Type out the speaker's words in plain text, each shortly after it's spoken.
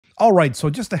All right, so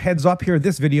just a heads up here,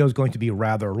 this video is going to be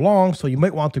rather long, so you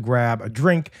might want to grab a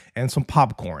drink and some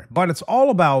popcorn. But it's all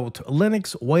about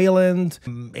Linux, Wayland,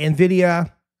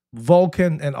 NVIDIA,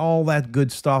 Vulkan, and all that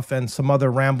good stuff, and some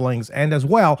other ramblings. And as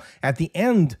well, at the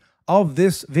end of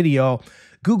this video,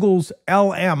 Google's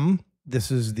LM, this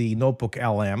is the Notebook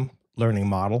LM learning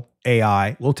model,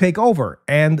 AI, will take over.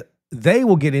 And they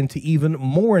will get into even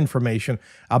more information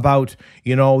about,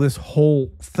 this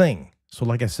whole thing. So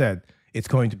like I said, it's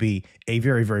going to be a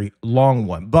very, very long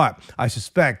one. But I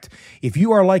suspect if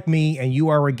you are like me and you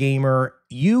are a gamer,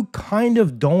 you kind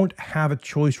of don't have a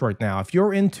choice right now. If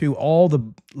you're into all the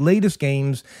latest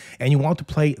games and you want to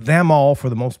play them all for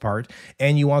the most part,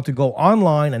 and you want to go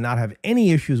online and not have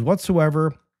any issues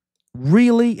whatsoever,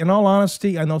 really, in all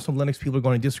honesty, I know some Linux people are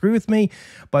going to disagree with me,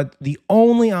 but the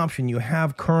only option you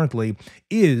have currently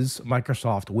is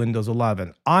Microsoft Windows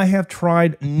 11. I have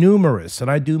tried numerous,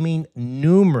 and I do mean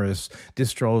numerous,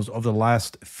 distros over the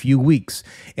last few weeks,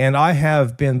 and I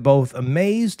have been both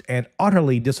amazed and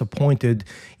utterly disappointed,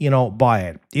 by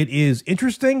it. It is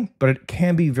interesting, but it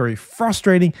can be very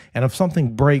frustrating, and if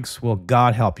something breaks, well,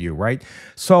 God help you, right?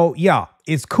 So, yeah.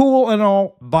 It's cool and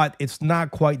all, but it's not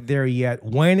quite there yet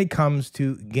when it comes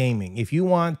to gaming. If you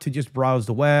want to just browse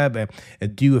the web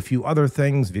and do a few other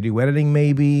things, video editing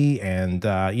maybe, and,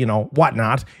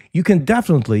 whatnot, you can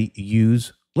definitely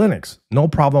use Linux. No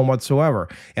problem whatsoever.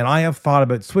 And I have thought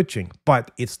about switching,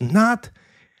 but it's not,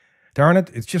 darn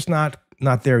it, it's just not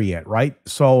there yet, right?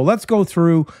 So let's go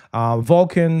through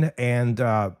Vulkan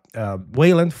and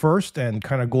Wayland first and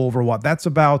kind of go over what that's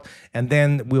about, and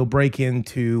then we'll break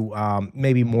into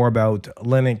maybe more about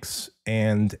Linux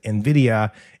and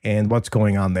NVIDIA and what's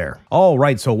going on there. All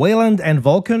right, so Wayland and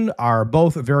Vulkan are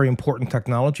both very important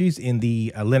technologies in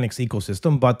the Linux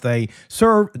ecosystem, but they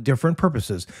serve different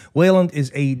purposes. Wayland is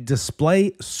a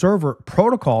display server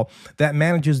protocol that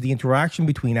manages the interaction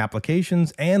between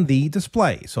applications and the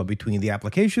display, so between the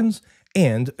applications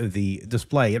and the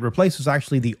display. It replaces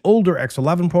actually the older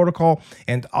X11 protocol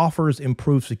and offers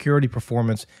improved security,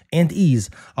 performance, and ease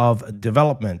of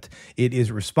development. It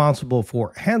is responsible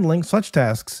for handling such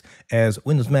tasks as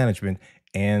Windows management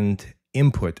and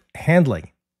input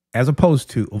handling, as opposed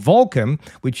to Vulkan,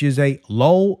 which is a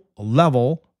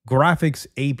low-level graphics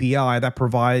API that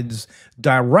provides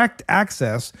direct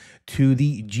access to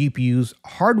the GPU's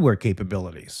hardware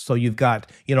capabilities. So you've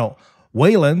got,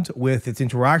 Wayland with its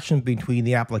interaction between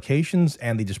the applications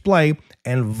and the display,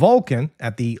 and Vulkan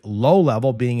at the low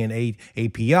level being an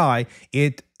API,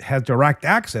 it has direct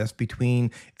access between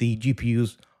the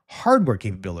GPU's hardware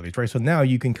capabilities, right? So now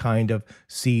you can kind of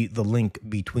see the link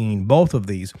between both of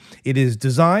these. It is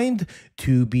designed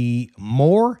to be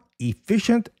more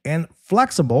efficient and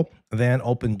flexible than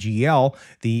OpenGL,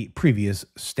 the previous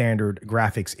standard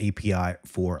graphics API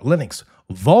for Linux.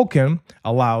 Vulkan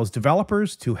allows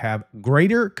developers to have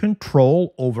greater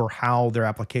control over how their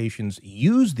applications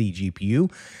use the GPU,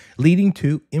 leading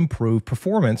to improved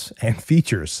performance and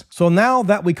features. So now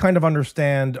that we kind of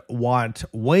understand what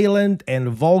Wayland and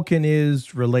Vulkan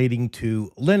is relating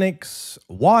to Linux,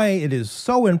 why it is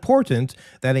so important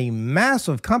that a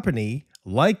massive company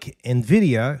like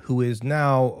NVIDIA, who is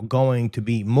now going to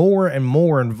be more and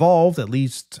more involved, at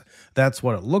least that's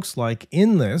what it looks like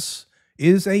in this,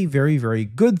 is a very, very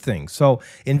good thing. So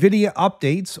NVIDIA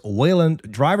updates Wayland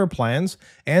driver plans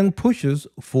and pushes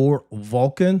for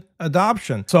Vulkan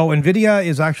adoption. So NVIDIA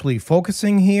is actually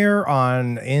focusing here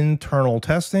on internal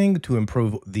testing to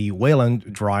improve the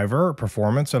Wayland driver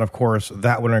performance. And of course,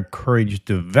 that would encourage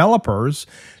developers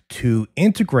to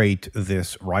integrate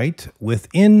this right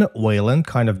within Wayland,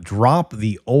 kind of drop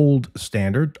the old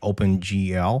standard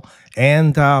OpenGL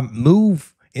and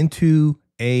move into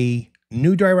a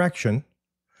new direction.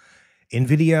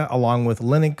 NVIDIA, along with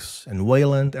Linux and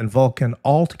Wayland and Vulkan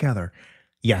all together.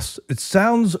 Yes, it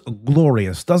sounds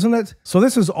glorious, doesn't it? So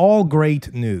this is all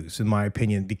great news, in my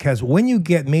opinion, because when you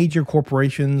get major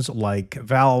corporations like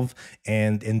Valve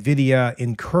and NVIDIA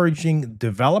encouraging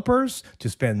developers to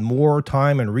spend more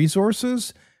time and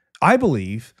resources, I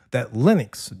believe that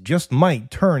Linux just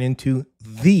might turn into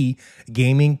the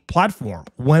gaming platform.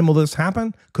 When will this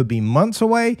happen? Could be months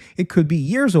away. It could be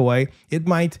years away. It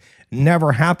might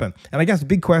never happen. And I guess the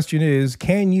big question is,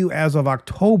 can you, as of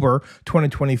October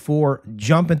 2024,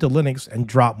 jump into Linux and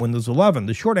drop Windows 11?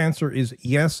 The short answer is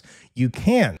yes, you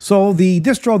can. So the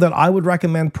distro that I would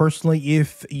recommend personally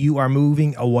if you are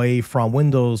moving away from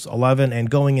Windows 11 and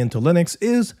going into Linux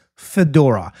is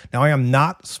Fedora. Now, I am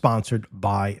not sponsored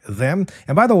by them.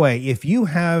 And by the way, if you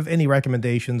have any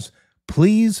recommendations,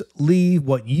 Please leave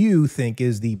what you think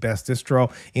is the best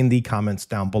distro in the comments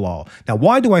down below. Now,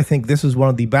 why do I think this is one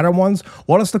of the better ones?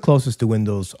 Well, it's the closest to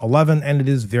Windows 11, and it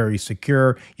is very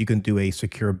secure. You can do a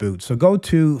secure boot. So go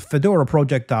to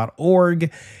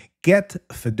fedoraproject.org, get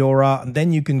Fedora, and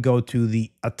then you can go to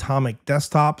the Atomic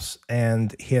Desktops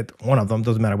and hit one of them,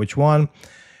 doesn't matter which one,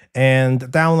 and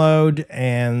download,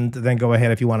 and then go ahead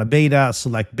if you want a beta,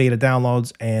 select beta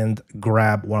downloads and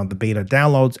grab one of the beta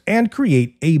downloads and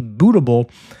create a bootable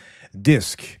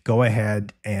disk. Go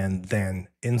ahead and then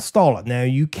install it. Now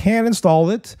you can install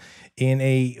it in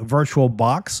a virtual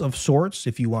box of sorts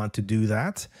if you want to do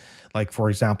that. Like, for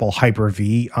example,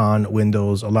 Hyper-V on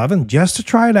Windows 11, just to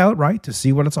try it out, right? To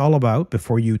see what it's all about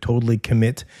before you totally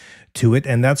commit to it.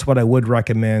 And that's what I would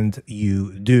recommend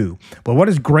you do. But what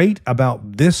is great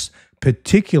about this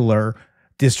particular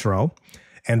distro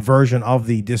and version of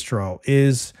the distro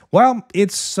is, well, it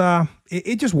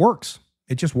just works.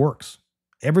 It just works.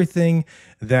 Everything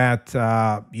that,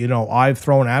 I've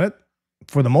thrown at it,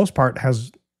 for the most part,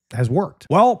 has worked.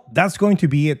 Well, that's going to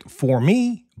be it for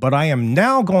me, but I am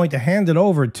now going to hand it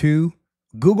over to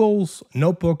Google's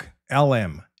Notebook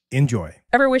LM. Enjoy.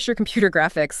 Ever wish your computer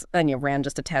graphics ran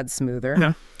just a tad smoother?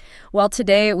 No. Well,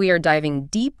 today we are diving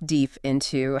deep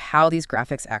into how these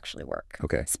graphics actually work.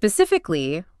 Okay.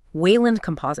 Specifically, Wayland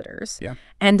Compositors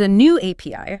and a new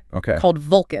API called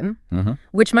Vulkan,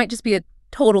 which might just be a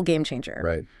total game changer.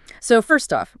 Right. So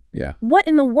first off, what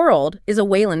in the world is a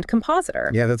Wayland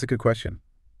compositor? Yeah, that's a good question.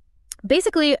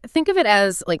 Basically, think of it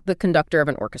as like the conductor of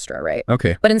an orchestra, right?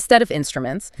 Okay. But instead of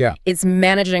instruments, Yeah. it's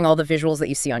managing all the visuals that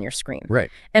you see on your screen. Right.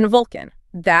 And Vulkan,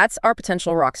 that's our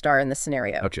potential rock star in this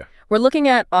scenario. Gotcha. We're looking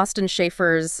at Austin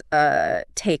Shafer's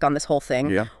take on this whole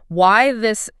thing. Yeah. Why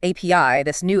this API,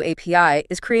 this new API,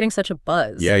 is creating such a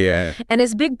buzz. Yeah. And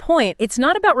his big point, it's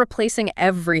not about replacing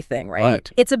everything, right?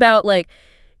 Right. It's about like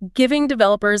giving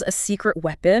developers a secret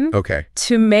weapon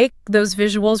to make those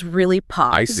visuals really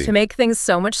pop. I see. To make things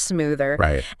so much smoother.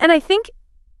 Right. And I think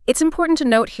it's important to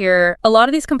note here, a lot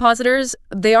of these compositors,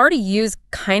 they already use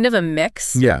kind of a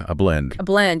mix. Yeah, a blend. A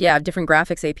blend, yeah, of different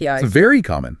graphics APIs. It's very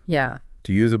common. Yeah.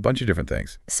 To use a bunch of different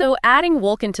things. So adding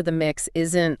Vulkan to the mix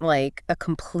isn't like a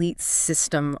complete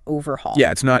system overhaul. Yeah,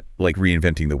 it's not like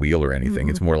reinventing the wheel or anything.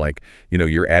 It's more like,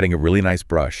 you're adding a really nice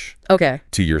brush to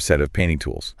your set of painting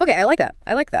tools. Okay, I like that.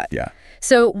 I like that. Yeah.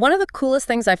 So one of the coolest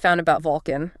things I found about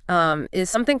Vulkan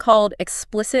is something called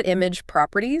explicit image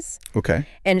properties. Okay.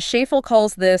 And Shafer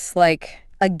calls this like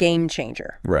a game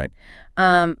changer. Right.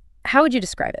 How would you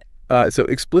describe it? So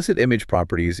explicit image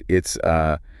properties, it's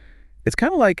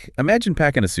kind of like, imagine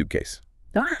packing a suitcase,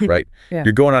 right? Yeah.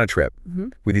 You're going on a trip.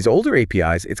 With these older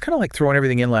APIs, it's kind of like throwing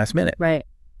everything in last minute. Right.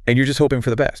 And you're just hoping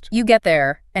for the best. You get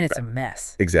there, and it's a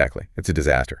mess. Exactly. It's a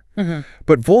disaster.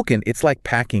 But Vulkan, it's like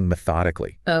packing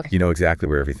methodically. Okay. You know exactly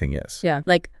where everything is. Yeah,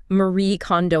 like Marie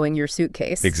Kondoing your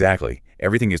suitcase. Exactly.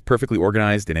 Everything is perfectly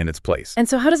organized and in its place. And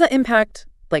so how does that impact,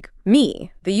 like,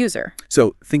 me, the user?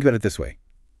 So think about it this way.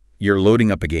 You're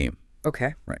loading up a game.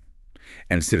 Okay. Right.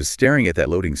 And instead of staring at that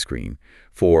loading screen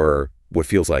for what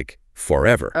feels like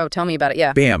forever. Oh, tell me about it,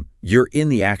 yeah. Bam, you're in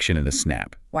the action in a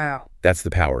snap. Wow. That's the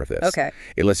power of this. Okay.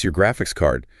 It lets your graphics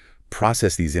card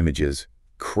process these images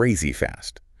crazy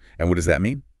fast. And what does that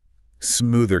mean?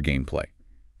 Smoother gameplay.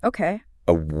 Okay.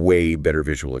 A way better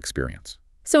visual experience.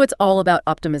 So it's all about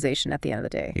optimization at the end of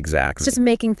the day. Exactly. It's just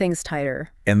making things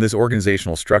tighter. And this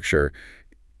organizational structure,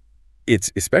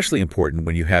 it's especially important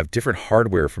when you have different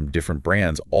hardware from different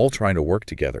brands all trying to work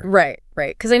together. Right.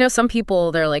 Because I know some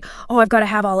people, they're like, oh, I've got to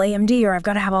have all AMD or I've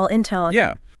got to have all Intel.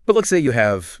 Yeah. But let's say you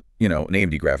have, an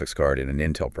AMD graphics card and an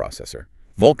Intel processor.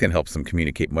 Vulkan helps them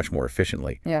communicate much more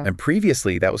efficiently. Yeah. And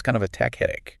previously, that was kind of a tech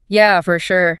headache. Yeah, for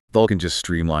sure. Vulkan just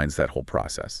streamlines that whole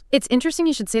process. It's interesting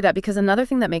you should say that because another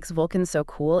thing that makes Vulkan so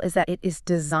cool is that it is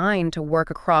designed to work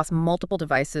across multiple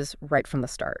devices right from the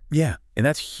start. Yeah, and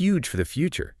that's huge for the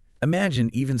future. Imagine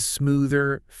even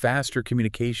smoother, faster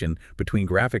communication between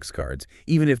graphics cards,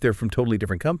 even if they're from totally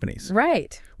different companies.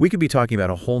 Right. We could be talking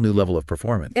about a whole new level of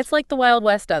performance. It's like the Wild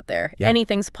West out there. Yeah.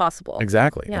 Anything's possible.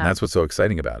 Exactly. Yeah. And that's what's so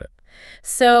exciting about it.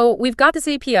 So we've got this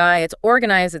API, it's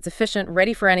organized, it's efficient,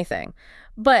 ready for anything.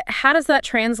 But how does that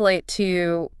translate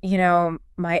to,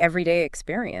 my everyday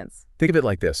experience? Think of it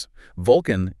like this.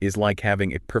 Vulkan is like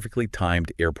having a perfectly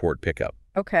timed airport pickup.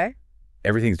 Okay.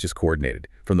 Everything's just coordinated.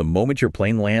 From the moment your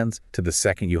plane lands to the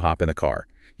second you hop in the car.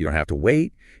 You don't have to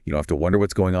wait. You don't have to wonder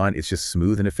what's going on. It's just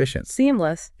smooth and efficient.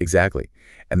 Seamless. Exactly.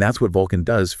 And that's what Vulkan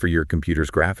does for your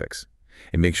computer's graphics.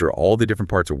 It makes sure all the different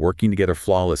parts are working together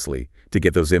flawlessly to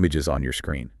get those images on your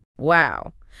screen.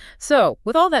 Wow. So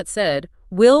with all that said,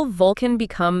 Will Vulkan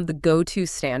become the go-to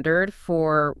standard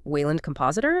for Wayland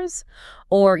compositors?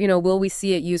 Or, will we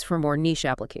see it used for more niche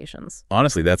applications?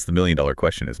 Honestly, that's the million-dollar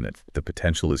question, isn't it? The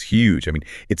potential is huge. I mean,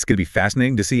 it's going to be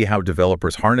fascinating to see how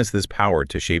developers harness this power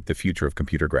to shape the future of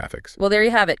computer graphics. Well, there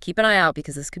you have it. Keep an eye out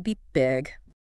because this could be big.